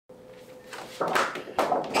This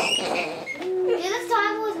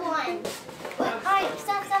time was one. What? Alright,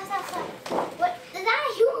 stop. What? Is that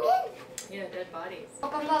a human? Yeah, dead bodies.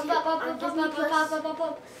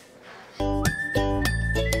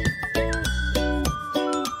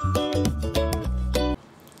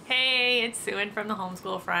 Hey, it's Sue from the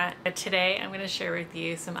Homeschool Front. Today I'm going to share with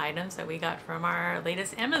you some items that we got from our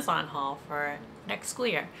latest Amazon haul for next school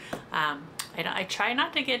year. I try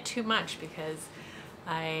not to get too much because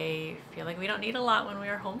I feel like we don't need a lot when we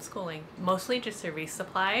are homeschooling. Mostly just a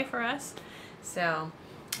resupply for us. So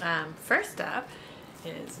first up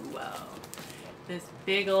is, whoa, this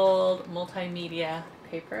big old multimedia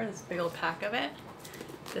paper, this big old pack of it.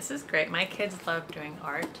 This is great. My kids love doing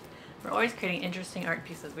art. We're always creating interesting art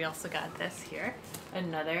pieces. We also got this here,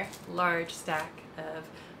 another large stack of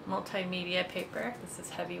multimedia paper. This is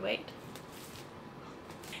heavyweight.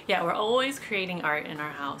 Yeah, we're always creating art in our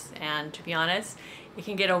house, and to be honest, it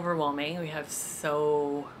can get overwhelming.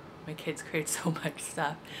 My kids create so much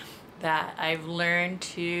stuff that I've learned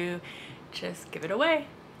to just give it away,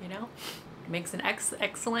 you know? It makes an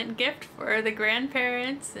excellent gift for the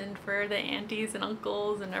grandparents and for the aunties and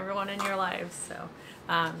uncles and everyone in your lives. So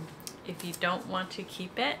if you don't want to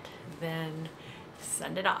keep it, then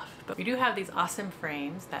send it off. But we do have these awesome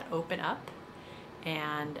frames that open up,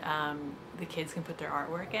 and the kids can put their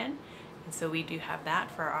artwork in. And so we do have that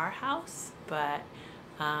for our house, but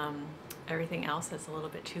everything else that's a little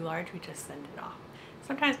bit too large, we just send it off.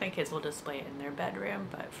 Sometimes my kids will display it in their bedroom,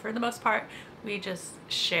 but for the most part, we just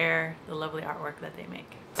share the lovely artwork that they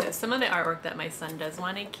make. So some of the artwork that my son does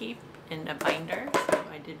want to keep in a binder, so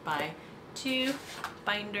I did buy 2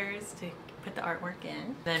 binders to put the artwork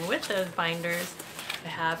in. Then with those binders, I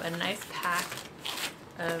have a nice pack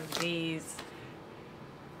of these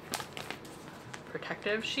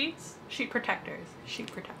protective sheets, sheet protectors.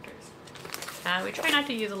 We try not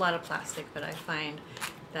to use a lot of plastic, but I find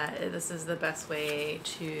that this is the best way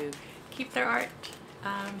to keep their art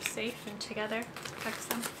safe and together, protects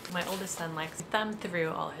them. My oldest son likes to thumb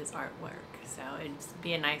through all his artwork, so it'd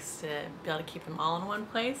be nice to be able to keep them all in one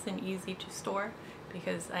place and easy to store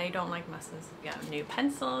because I don't like messes. We got new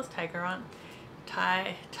pencils,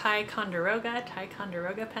 Ticonderoga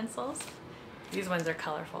pencils. These ones are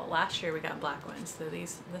colorful. Last year we got black ones, so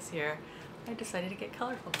this year I decided to get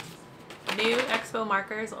colorful ones. New Expo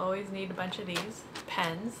markers, always need a bunch of these.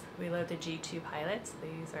 Pens, we love the G2 Pilots.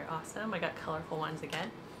 These are awesome. I got colorful ones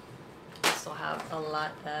again. We still have a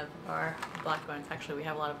lot of our black ones. Actually, we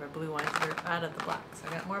have a lot of our blue ones. We're out of the black, so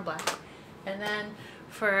I got more black. And then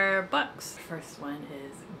for books, first one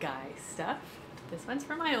is Guy Stuff. This one's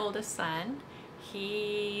for my oldest son.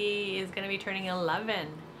 He is going to be turning 11.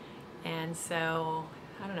 And so,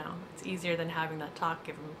 I don't know, it's easier than having that talk,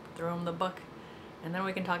 throw him the book, and then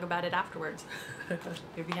we can talk about it afterwards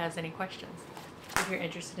if he has any questions. If you're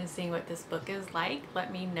interested in seeing what this book is like,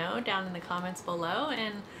 let me know down in the comments below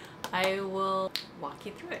and I will walk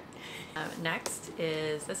you through it. Next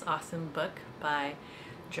is this awesome book by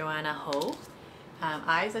Joanna Ho,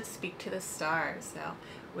 Eyes That Speak to the Stars. So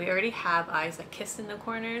we already have Eyes That Kiss in the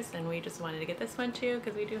Corners, and we just wanted to get this one too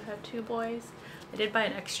because we do have 2 boys. I did buy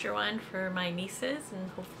an extra one for my nieces,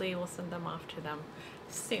 and hopefully we'll send them off to them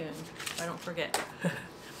soon, so I don't forget.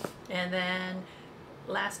 And then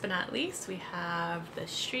last but not least, we have The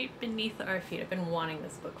Street Beneath Our Feet. I've been wanting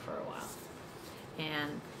this book for a while,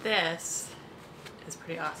 and this is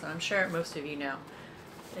pretty awesome. I'm sure most of you know.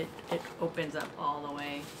 It opens up all the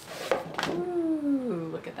way. Ooh,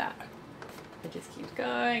 look at that. It just keeps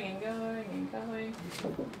going and going and going.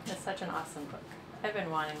 It's such an awesome book. I've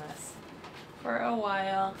been wanting this for a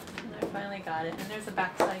while, and I finally got it. And there's a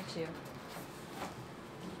backside too.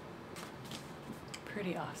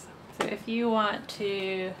 Pretty awesome. So if you want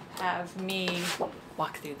to have me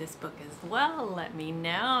walk through this book as well, let me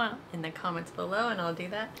know in the comments below and I'll do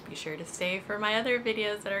that. Be sure to stay for my other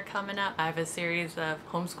videos that are coming up. I have a series of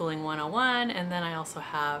Homeschooling 101, and then I also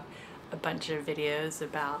have a bunch of videos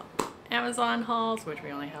about Amazon hauls, which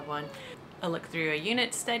we only have one. A look through a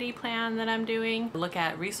unit study plan that I'm doing, look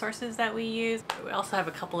at resources that we use. We also have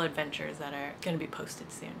a couple adventures that are going to be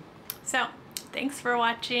posted soon. So thanks for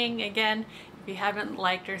watching. Again, if you haven't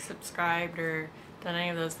liked or subscribed or done any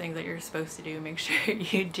of those things that you're supposed to do, make sure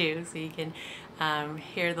you do so you can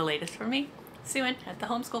hear the latest from me. Sue at the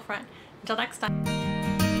Homeschool Front. Until next time.